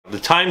The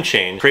time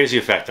change, crazy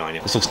effect on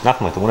you. This looks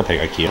nothing like the Winnipeg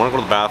IKEA. I want to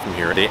go to the bathroom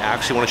here. They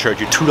actually want to charge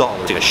you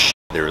 $2 to take a shit.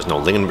 There is no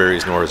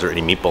lingonberries, nor is there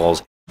any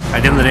meatballs. At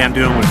the end of the day, I'm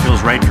doing what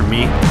feels right for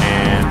me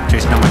and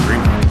chasing down my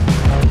dream.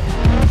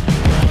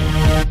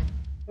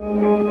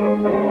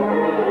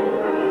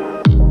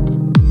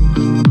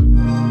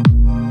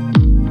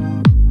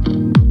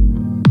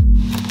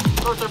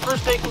 So it's our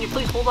first day, can you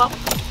please hold up?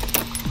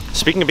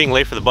 Speaking of being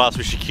late for the bus,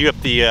 we should cue up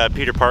the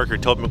Peter Parker,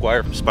 Tobey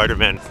Maguire from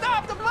Spider-Man.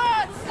 Stop the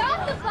bus!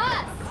 Stop the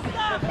bus!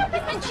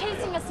 He's been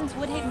chasing us since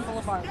Woodhaven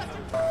Boulevard.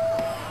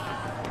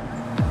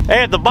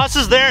 Hey, the bus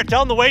is there.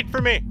 Tell them to wait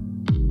for me.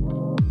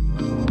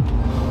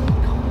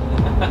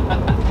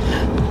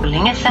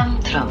 If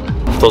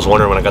I was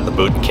wondering when I got the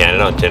boot in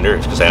Canada on Tinder,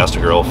 it's because I asked a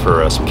girl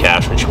for some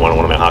cash when she wanted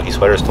one of my hockey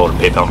sweaters. Told her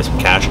to PayPal me some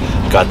cash.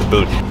 Got the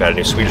boot. Got a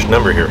new Swedish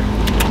number here.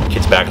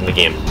 Kid's back in the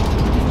game.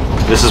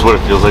 This is what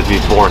it feels like to be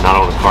poor, not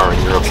own a car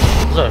in Europe.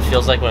 This is what it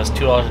feels like when it's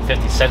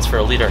 $2.50 for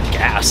a liter of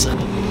gas.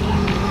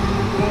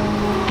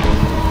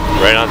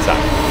 Right on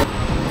time.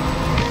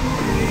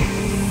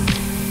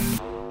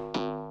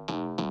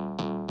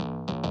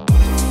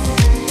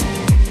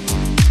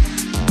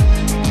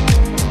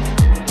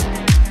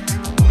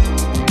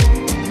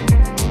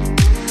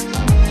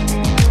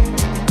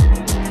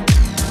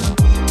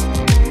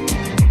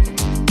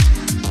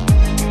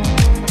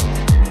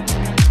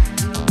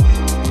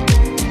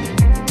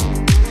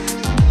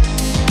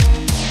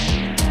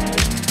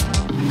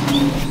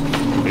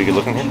 Pretty good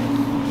looking here.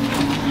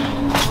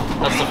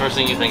 That's the first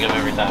thing you think of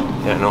every time.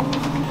 Yeah, no.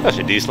 That's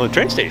a decent little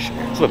train station.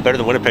 It's a little better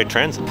than Winnipeg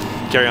Transit.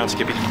 Carry on,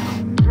 Skippy.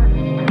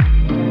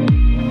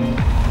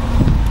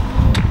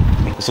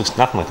 This looks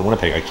nothing like the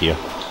Winnipeg IKEA.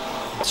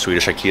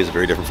 Swedish IKEA is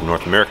very different from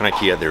North American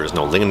IKEA. There is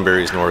no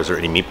lingonberries, nor is there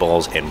any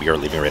meatballs, and we are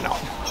leaving right now.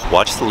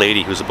 Watch the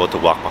lady who's about to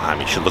walk behind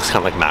me. She looks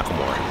kind of like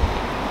Macklemore.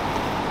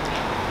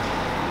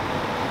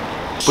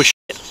 But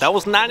shit, that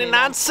was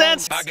 99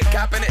 cents! I get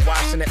copping it,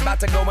 washing it, about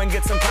to go and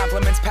get some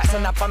compliments,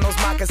 passing up on those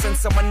moccasins,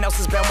 someone else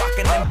has been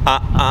walking them.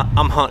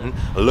 I'm hunting,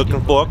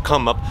 looking for a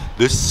come up.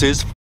 This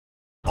is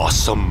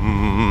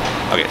awesome.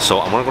 Okay, so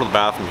I want to go to the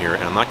bathroom here,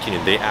 and I'm not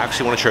kidding. They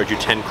actually want to charge you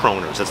 10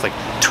 kroners. That's like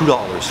 $2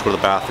 to go to the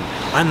bathroom.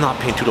 I'm not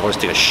paying $2 to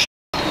take a shit.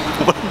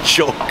 What a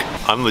joke.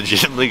 I'm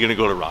legitimately gonna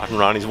go to Rock and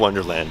Ronnie's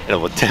Wonderland in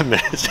about 10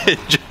 minutes and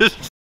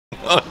just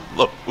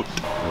unload.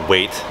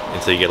 Wait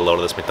until you get a load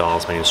of this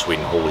McDonald's menu in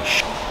Sweden. Holy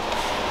shit.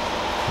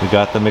 We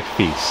got the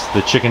McFeast,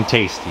 the Chicken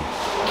Tasty,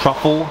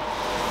 truffle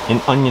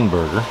and onion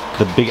burger,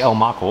 the Big El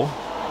Maco.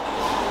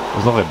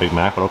 It's not like a Big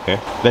Mac, but okay.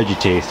 Veggie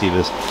Tasty,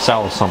 this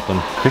salad something,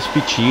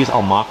 crispy cheese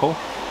El Maco,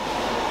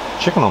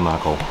 chicken El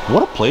Maco.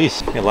 What a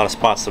place. We got a lot of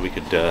spots that we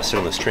could sit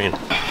on this train.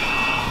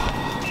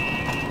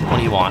 What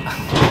do you want?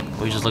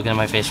 Were you just looking at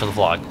my face for the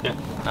vlog? Yeah.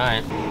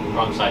 Alright.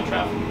 Wrong side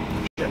traffic.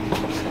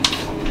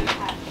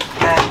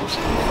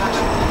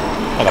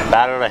 Like a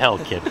bat out of hell,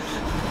 kid.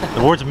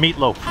 The words of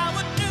Meatloaf.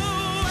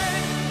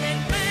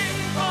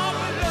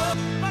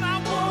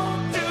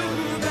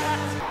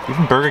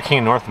 Even Burger King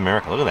in North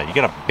America, look at that. You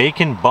got a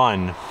bacon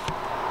bun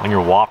on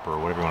your Whopper, or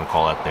whatever you want to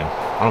call that thing.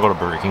 I don't go to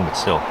Burger King, but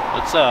still.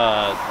 It's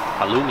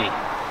halloumi.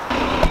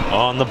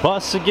 On the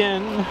bus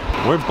again.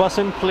 We're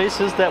bussing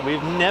places that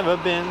we've never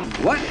been.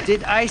 What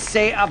did I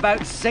say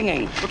about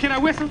singing? Well, can I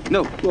whistle?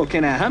 No. Well,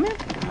 can I hum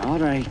it? All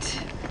right.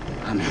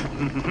 Hum it.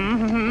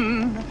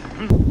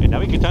 Hey, now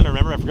we get time to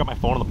remember I forgot my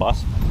phone on the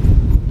bus.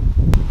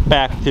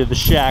 Back to the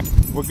shack.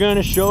 We're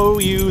gonna show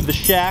you the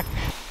shack.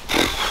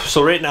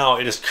 So right now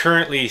it is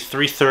currently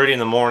 3:30 in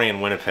the morning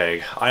in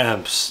Winnipeg.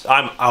 I'm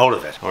out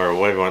of it, or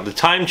whatever you want. The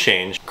time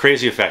change,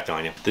 crazy effect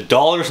on you. The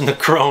dollars and the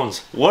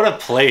krones, what a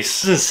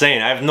place. This is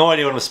insane. I have no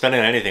idea what I'm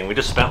spending on anything. We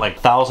just spent like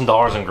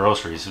 $1,000 in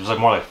groceries. It was like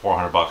more like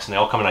 400 bucks, and they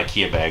all come in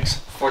IKEA bags.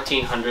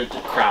 1,400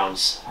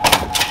 crowns.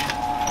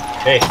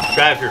 Hey,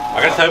 Trav here. I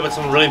gotta tell you about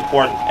something really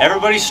important.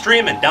 Everybody's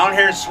streaming. Down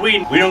here in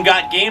Sweden, we don't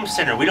got Game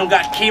Center. We don't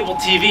got cable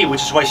TV,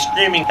 which is why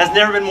streaming has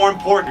never been more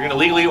important. You're gonna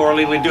legally or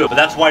illegally do it. But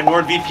that's why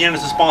NordVPN is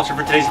the sponsor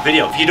for today's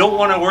video. If you don't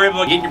want to worry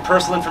about getting your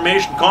personal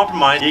information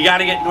compromised, you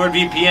gotta get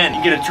NordVPN.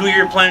 You get a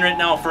 2-year plan right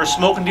now for a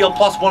smoking deal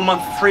plus 1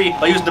 month for free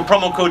by using the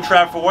promo code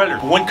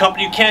TRAV4Oilers. One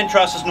company you can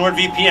trust is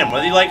NordVPN.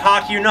 Whether you like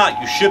hockey or not,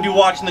 you should be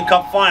watching the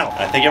Cup final.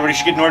 I think everybody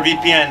should get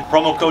NordVPN.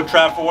 Promo code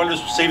TRAV4Oilers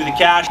will save you the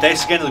cash.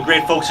 Thanks again to the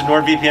great folks at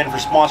NordVPN for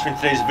sponsoring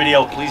today's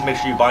video. Please make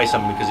sure you buy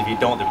some, because if you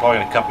don't, they're probably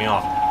gonna cut me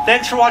off.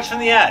 Thanks for watching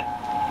the ad.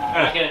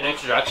 Can I get an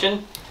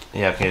introduction?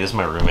 Yeah, okay, this is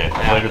my roommate.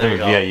 Yeah, Later there we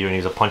thing go. with VIU, and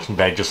he's a punching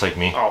bag just like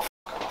me. Oh,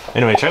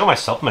 Anyway, check out my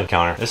supplement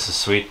counter. This is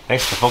sweet.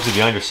 Thanks to the folks at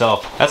Beyond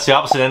Yourself. That's the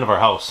opposite end of our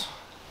house.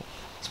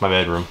 It's my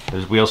bedroom.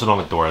 We also don't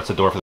have a door. That's a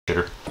door for the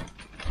shitter.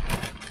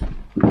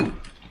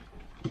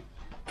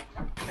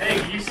 Hey,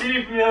 can you see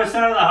me from the other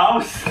side of the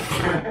house?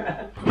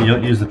 You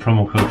don't use the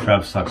promo code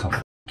TRAVSUCKS,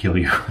 I'll kill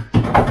you.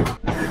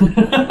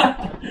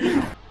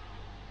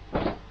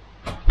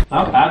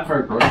 not bad for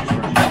a grocery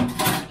store.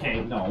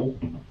 Okay, no.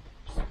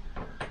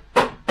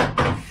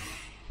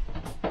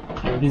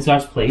 Everything's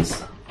got its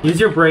place. Use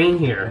your brain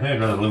here. I'd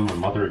rather live with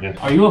my mother again.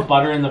 Are you a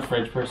butter in the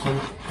fridge person?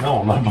 No,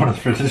 I'm not a butter in the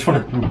fridge. I just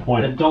want to prove a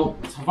point. Then don't.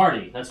 It's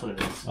Havarti. That's what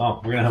it is. Oh,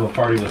 we're gonna have a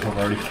party with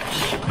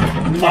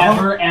Havarti.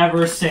 Never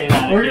ever say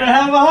that. We're gonna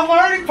have a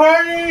Havarti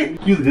party!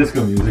 Cue the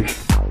disco music.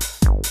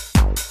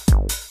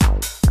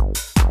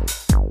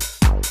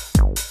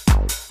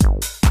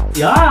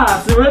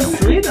 Yeah, so it's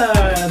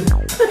Sweden.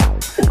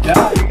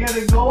 Yeah, you're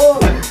getting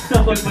gold.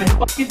 Sounds like my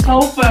fucking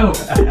tofu.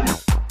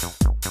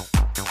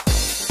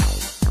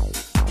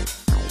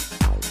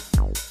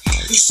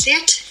 You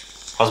sit.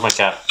 How's my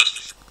cat?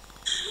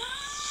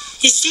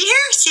 You see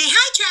her? Say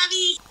hi,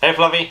 Travi. Hey,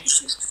 Fluffy.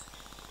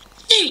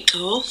 There you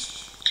go.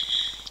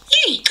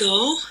 There you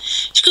go.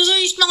 She goes, oh,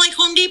 you smell like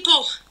Home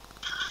Depot.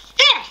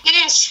 There, it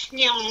is.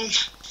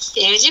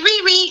 There's a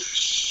Riri.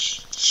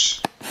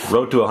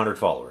 Road to 100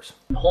 followers.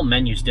 The whole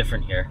menu's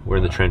different here. We're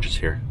in the trenches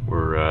here.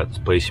 We're at this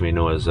place you may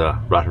know as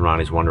Rat and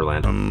Ronnie's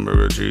Wonderland.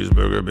 Hamburger,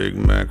 cheeseburger, Big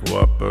Mac,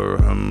 Whopper.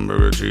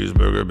 Hamburger,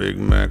 cheeseburger, Big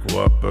Mac,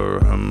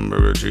 Whopper.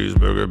 Hamburger,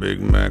 cheeseburger,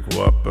 Big Mac,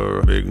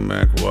 Whopper. Big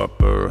Mac,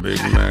 Whopper. Big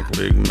Mac,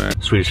 Big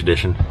Mac. Swedish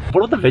edition.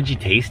 What about the veggie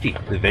tasty?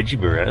 The veggie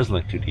burger doesn't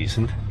look too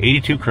decent.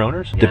 82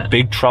 kroners? Yeah. The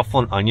big truffle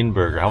and onion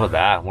burger. How about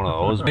that? One of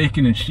those.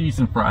 Bacon and cheese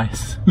and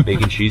fries.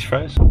 Bacon cheese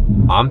fries?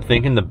 I'm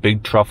thinking the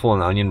big truffle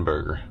and onion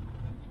burger.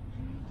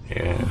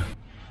 Yeah.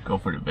 Go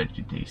for the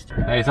veggie taste.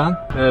 Hejsan,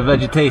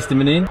 veggie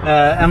tasty-menyn.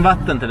 En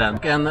vatten till den,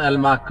 en El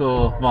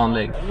Maco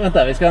vanlig.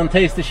 Vänta, vi ska ha en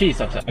tasty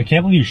cheese också. I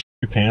can't believe you shit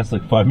your pants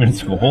like 5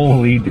 minutes ago.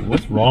 Holy,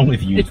 what's wrong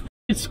with you?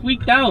 It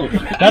squeaked out.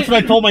 That's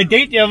what I told my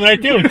date the other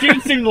night too. She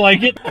didn't seem to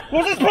like it.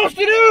 What's it supposed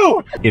to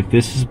do? If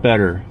this is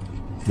better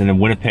than a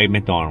Winnipeg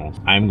McDonald's,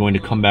 I'm going to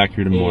come back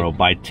here tomorrow,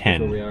 buy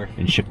 10,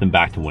 and ship them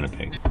back to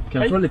Winnipeg.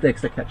 Kan jag få lite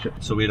extra ketchup?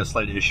 So we had a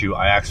slight issue.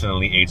 I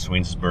accidentally ate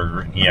Swain's burger,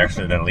 and he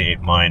accidentally ate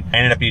mine. I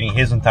ended up eating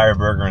his entire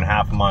burger and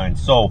half of mine.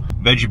 So,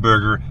 veggie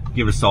burger,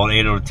 give it a solid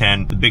 8 out of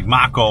 10. The Big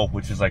Maco,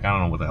 which is like, I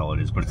don't know what the hell it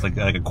is, but it's like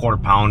a quarter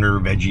pounder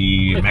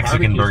veggie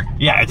Mexican burger.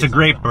 Yeah, it's a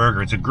great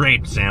burger. It's a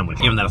great sandwich.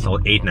 Even that a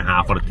solid 8.5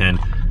 out of 10.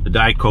 The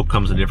Diet Coke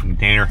comes in a different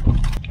container.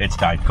 It's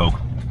Diet Coke.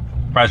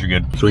 Fries are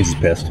good. Sweets is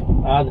pissed.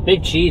 The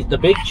big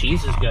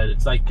cheese is good.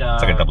 It's like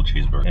a double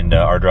cheeseburger. And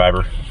our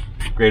driver,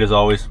 great as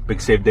always. Big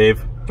Save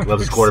Dave.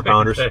 Loves his quarter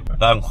pounders.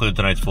 That'll include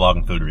tonight's vlog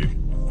and food review.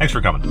 Thanks for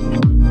coming.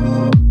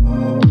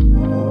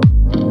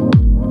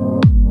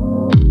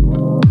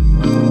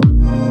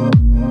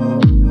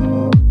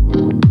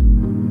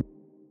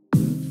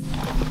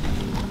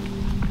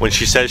 When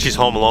she says she's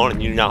home alone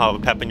and you now have a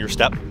pep in your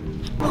step.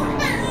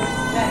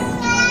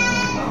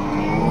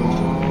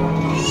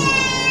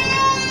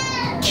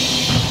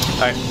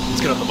 Alright, let's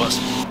get on the bus.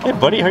 Hey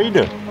buddy, how you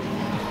doing?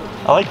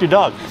 I like your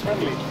dog.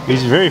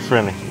 He's very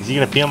friendly. Is he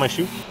gonna pee on my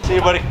shoe? See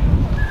you, buddy.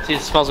 See,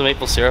 it smells of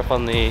maple syrup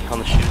on the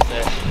shoes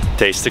there.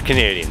 Taste the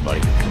Canadian,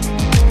 buddy.